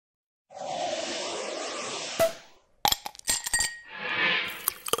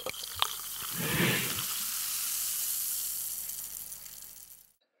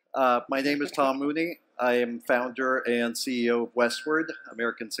My name is Tom Mooney. I am founder and CEO of Westward,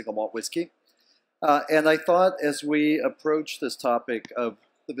 American Single Malt Whiskey. And I thought as we approach this topic of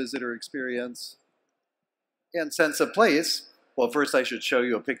the visitor experience and sense of place, well, first I should show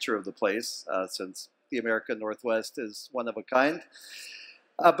you a picture of the place, since the American Northwest is one of a kind.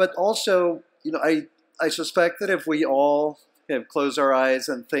 But also, I suspect that if we all close our eyes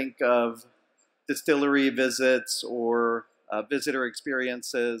and think of distillery visits or visitor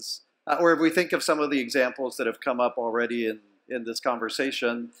experiences, or if we think of some of the examples that have come up already in this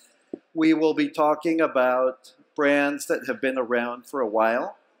conversation, we will be talking about brands that have been around for a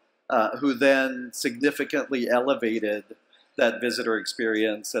while, who then significantly elevated that visitor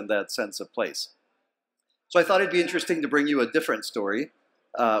experience and that sense of place. So I thought it'd be interesting to bring you a different story,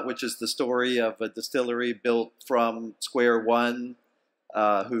 which is the story of a distillery built from square one,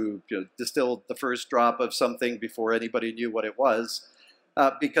 who distilled the first drop of something before anybody knew what it was,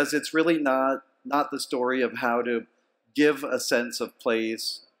 because it's really not the story of how to give a sense of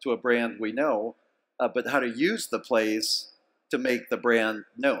place to a brand we know, but how to use the place to make the brand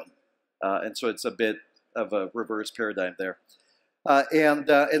known. And so it's a bit of a reverse paradigm there.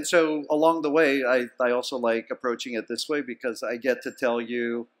 And so along the way, I also like approaching it this way because I get to tell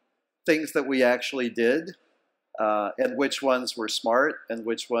you things that we actually did, and which ones were smart and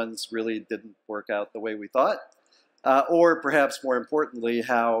which ones really didn't work out the way we thought. Or perhaps more importantly,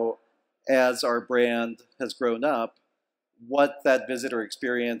 how as our brand has grown up, what that visitor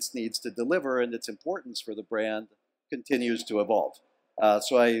experience needs to deliver and its importance for the brand continues to evolve.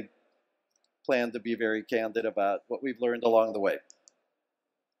 So I plan to be very candid about what we've learned along the way,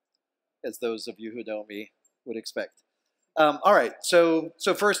 as those of you who know me would expect. All right, so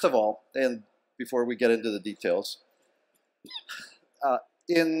first of all, and before we get into the details,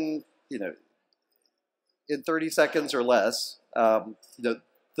 in 30 seconds or less,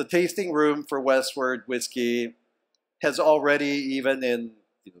 the tasting room for Westward Whiskey has already, even in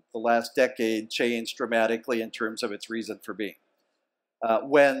the last decade, changed dramatically in terms of its reason for being.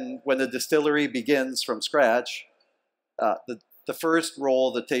 When a distillery begins from scratch, the first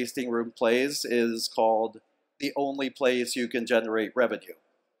role the tasting room plays is called the only place you can generate revenue.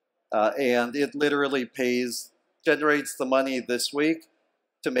 And it literally generates the money this week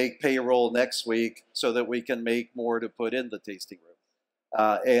to make payroll next week so that we can make more to put in the tasting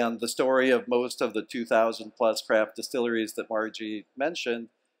room. And the story of most of the 2,000 plus craft distilleries that Margie mentioned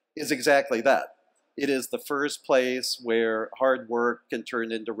is exactly that. It is the first place where hard work can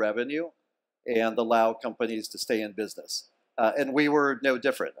turn into revenue and allow companies to stay in business. And we were no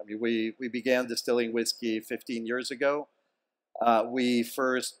different. I mean, we began distilling whiskey 15 years ago. We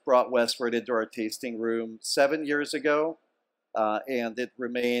first brought Westward into our tasting room 7 years ago, and it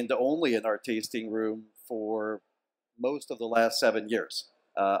remained only in our tasting room for most of the last 7 years.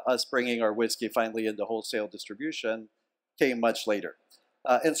 Us bringing our whiskey finally into wholesale distribution came much later.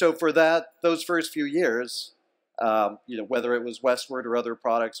 And so for those first few years, whether it was Westward or other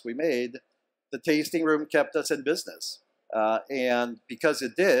products we made, the tasting room kept us in business. And because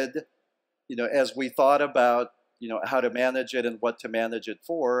it did, as we thought about, how to manage it and what to manage it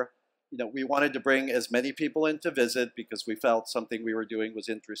for, we wanted to bring as many people in to visit because we felt something we were doing was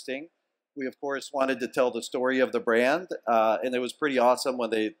interesting. We, of course, wanted to tell the story of the brand, and it was pretty awesome when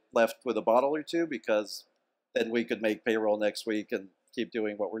they left with a bottle or two because then we could make payroll next week and keep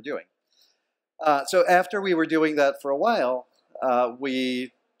doing what we're doing. So after we were doing that for a while,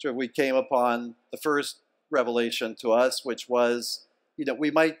 we came upon the first revelation to us, which was,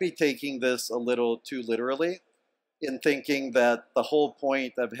 we might be taking this a little too literally in thinking that the whole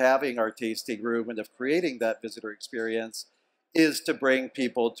point of having our tasting room and of creating that visitor experience is to bring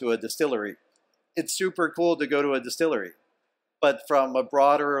people to a distillery. It's super cool to go to a distillery, but from a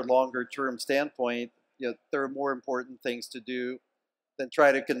broader, longer-term standpoint, there are more important things to do than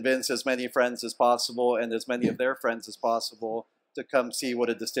try to convince as many friends as possible and as many of their friends as possible to come see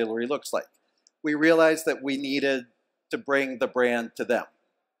what a distillery looks like. We realized that we needed to bring the brand to them.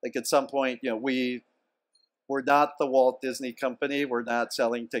 Like at some point, we're not the Walt Disney Company. We're not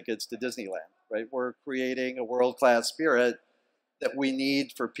selling tickets to Disneyland, right? We're creating a world-class spirit that we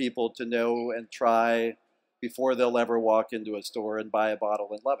need for people to know and try before they'll ever walk into a store and buy a bottle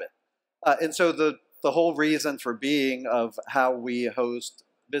and love it. And so the whole reason for being of how we host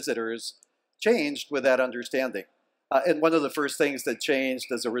visitors changed with that understanding. And one of the first things that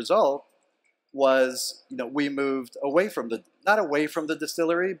changed as a result was, we moved away from not away from the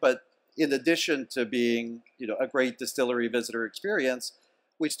distillery, but in addition to being, a great distillery visitor experience,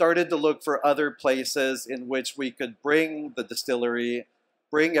 we started to look for other places in which we could bring the distillery,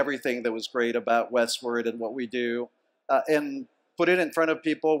 bring everything that was great about Westward and what we do, and put it in front of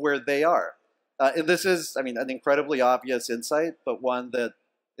people where they are. And this is, I mean, an incredibly obvious insight, but one that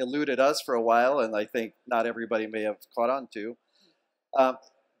eluded us for a while, and I think not everybody may have caught on to.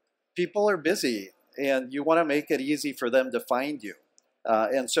 People are busy, and you want to make it easy for them to find you.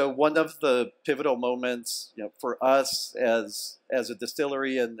 And so one of the pivotal moments, for us as a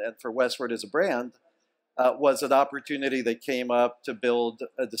distillery and for Westward as a brand, was an opportunity that came up to build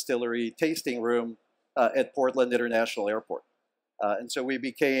a distillery tasting room at Portland International Airport. And so we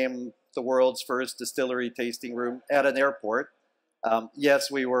became the world's first distillery tasting room at an airport. Yes,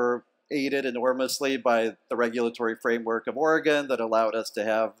 we were aided enormously by the regulatory framework of Oregon that allowed us to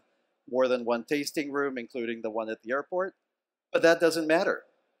have more than one tasting room, including the one at the airport. But that doesn't matter.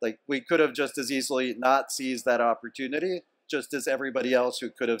 Like, we could have just as easily not seized that opportunity, just as everybody else who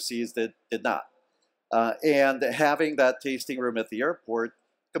could have seized it did not. And having that tasting room at the airport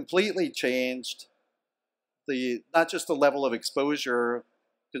completely changed not just the level of exposure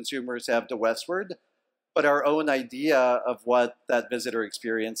consumers have to Westward, but our own idea of what that visitor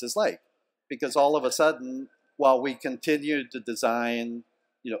experience is like. Because all of a sudden, while we continued to design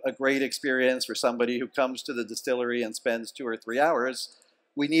a great experience for somebody who comes to the distillery and spends 2 or 3 hours,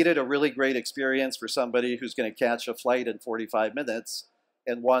 we needed a really great experience for somebody who's going to catch a flight in 45 minutes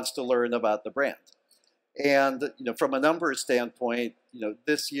and wants to learn about the brand. And from a numbers standpoint,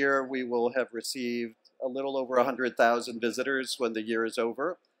 this year we will have received a little over 100,000 visitors when the year is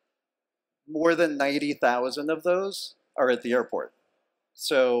over. More than 90,000 of those are at the airport.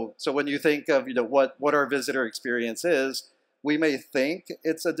 So when you think of what our visitor experience is, we may think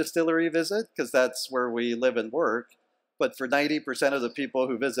it's a distillery visit because that's where we live and work. But for 90% of the people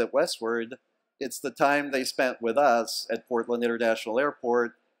who visit Westward, it's the time they spent with us at Portland International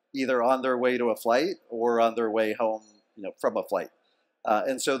Airport, either on their way to a flight or on their way home from a flight.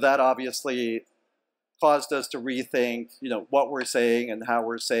 And so that obviously caused us to rethink what we're saying and how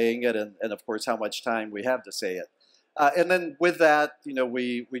we're saying it, and of course how much time we have to say it. And then with that,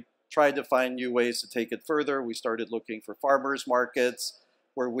 we tried to find new ways to take it further. We started looking for farmers markets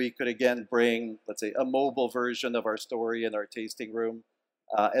where we could again bring, let's say, a mobile version of our story in our tasting room,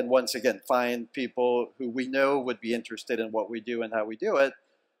 and once again find people who we know would be interested in what we do and how we do it,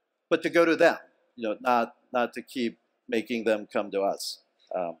 but to go to them, not to keep making them come to us.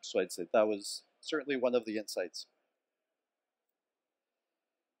 So I'd say that was certainly one of the insights.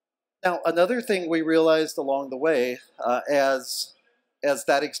 Now, another thing we realized along the way, as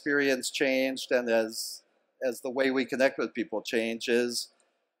that experience changed and as the way we connect with people change, is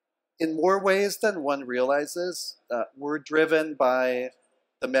in more ways than one realizes, we're driven by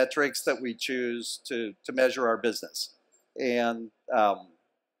the metrics that we choose to measure our business. And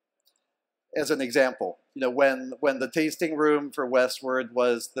as an example, when the tasting room for Westward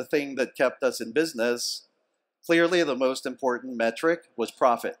was the thing that kept us in business, clearly the most important metric was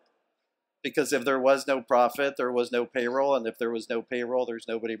profit. Because if there was no profit, there was no payroll, and if there was no payroll, there's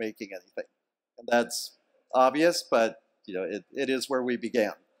nobody making anything. And that's obvious, but it is where we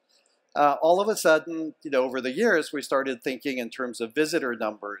began. All of a sudden, over the years, we started thinking in terms of visitor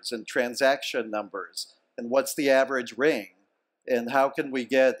numbers and transaction numbers, and what's the average ring, and how can we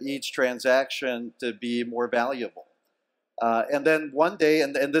get each transaction to be more valuable. And then one day,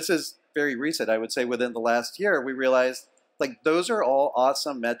 and this is very recent, I would say within the last year, we realized those are all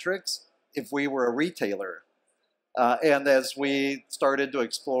awesome metrics if we were a retailer. And as we started to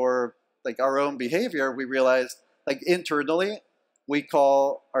explore our own behavior, we realized internally, we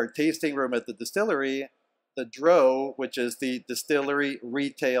call our tasting room at the distillery the DRO, which is the Distillery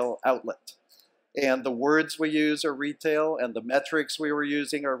Retail Outlet. And the words we use are retail, and the metrics we were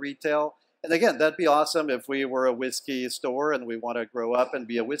using are retail. And again, that'd be awesome if we were a whiskey store and we want to grow up and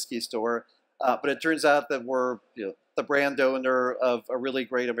be a whiskey store. But it turns out that we're the brand owner of a really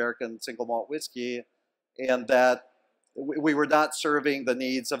great American single malt whiskey, and that we were not serving the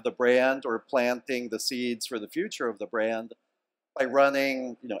needs of the brand or planting the seeds for the future of the brand by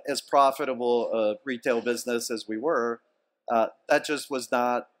running as profitable a retail business as we were. That just was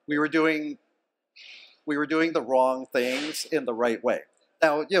not, we were doing the wrong things in the right way.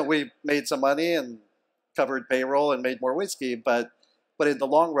 Now, we made some money and covered payroll and made more whiskey, but in the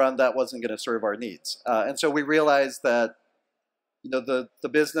long run, that wasn't going to serve our needs. And so we realized that the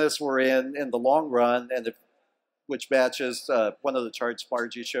business we're in the long run, and which matches one of the charts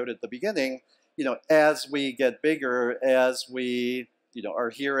Margie showed at the beginning, as we get bigger, as we are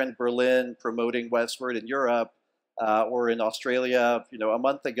here in Berlin promoting Westward in Europe or in Australia, a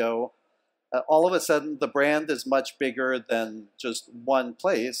month ago, all of a sudden the brand is much bigger than just one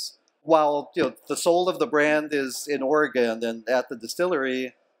place. While the soul of the brand is in Oregon and at the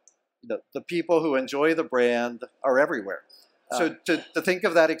distillery, the people who enjoy the brand are everywhere. So to think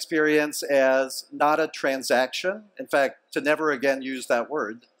of that experience as not a transaction, in fact, to never again use that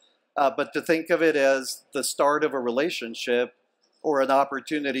word, but to think of it as the start of a relationship or an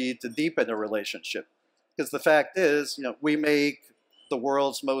opportunity to deepen a relationship. Because the fact is, we make the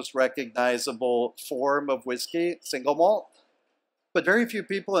world's most recognizable form of whiskey, single malt, but very few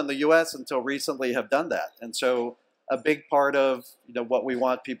people in the US until recently have done that. And so a big part of what we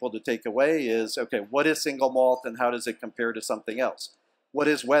want people to take away is, okay, what is single malt and how does it compare to something else? What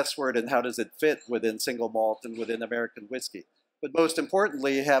is Westward and how does it fit within single malt and within American whiskey? But most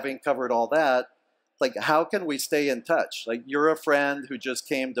importantly, having covered all that, like, how can we stay in touch? Like, you're a friend who just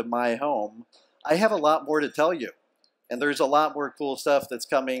came to my home. I have a lot more to tell you. And there's a lot more cool stuff that's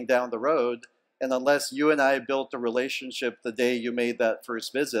coming down the road. And unless you and I built a relationship the day you made that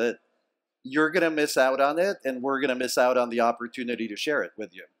first visit, you're going to miss out on it, and we're going to miss out on the opportunity to share it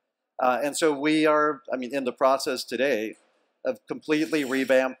with you. And so we are, in the process today of completely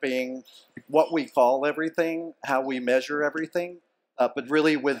revamping what we call everything, how we measure everything, but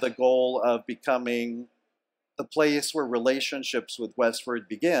really with the goal of becoming the place where relationships with Westward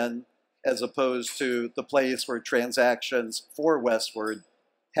begin, as opposed to the place where transactions for Westward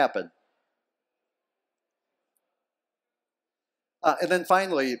happen. And then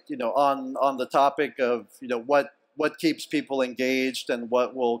finally, on the topic of, what keeps people engaged and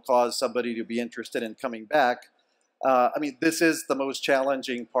what will cause somebody to be interested in coming back, this is the most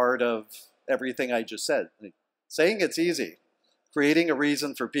challenging part of everything I just said. Saying it's easy. Creating a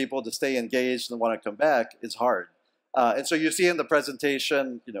reason for people to stay engaged and want to come back is hard. And so you see in the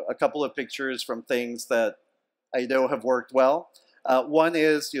presentation, a couple of pictures from things that I know have worked well. One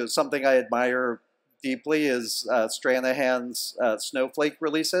is, something I admire deeply is Stranahan's Snowflake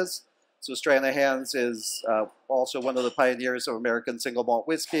releases. So Stranahan's is also one of the pioneers of American single malt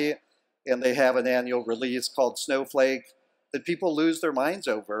whiskey, and they have an annual release called Snowflake that people lose their minds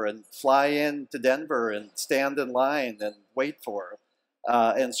over and fly in to Denver and stand in line and wait for.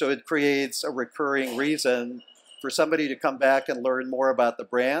 And so it creates a recurring reason for somebody to come back and learn more about the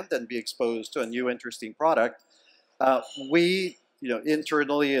brand and be exposed to a new interesting product. We,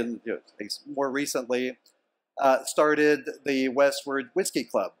 internally and more recently, started the Westward Whiskey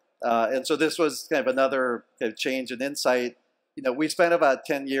Club. And so this was kind of another kind of change in insight. We spent about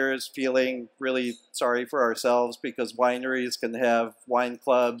 10 years feeling really sorry for ourselves because wineries can have wine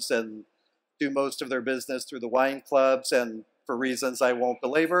clubs and do most of their business through the wine clubs. And for reasons I won't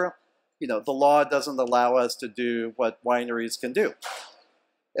belabor, the law doesn't allow us to do what wineries can do.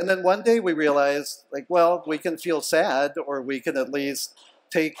 And then one day we realized, we can feel sad, or we can at least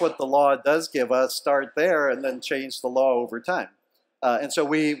take what the law does give us, start there, and then change the law over time. And so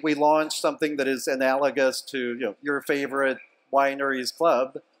we launched something that is analogous to your favorite wineries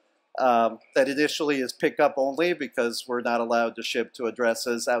club, that initially is pickup only because we're not allowed to ship to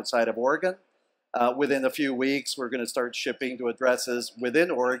addresses outside of Oregon. Within a few weeks, we're going to start shipping to addresses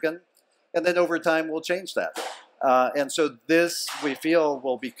within Oregon. And then over time, we'll change that. And so this, we feel,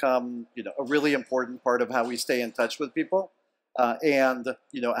 will become a really important part of how we stay in touch with people, and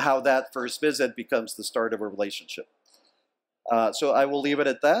how that first visit becomes the start of a relationship. So I will leave it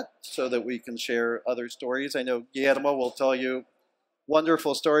at that so that we can share other stories. I know Guillermo will tell you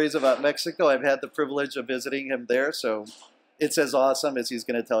wonderful stories about Mexico. I've had the privilege of visiting him there, so it's as awesome as he's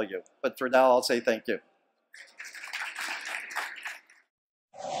going to tell you. But for now, I'll say thank you.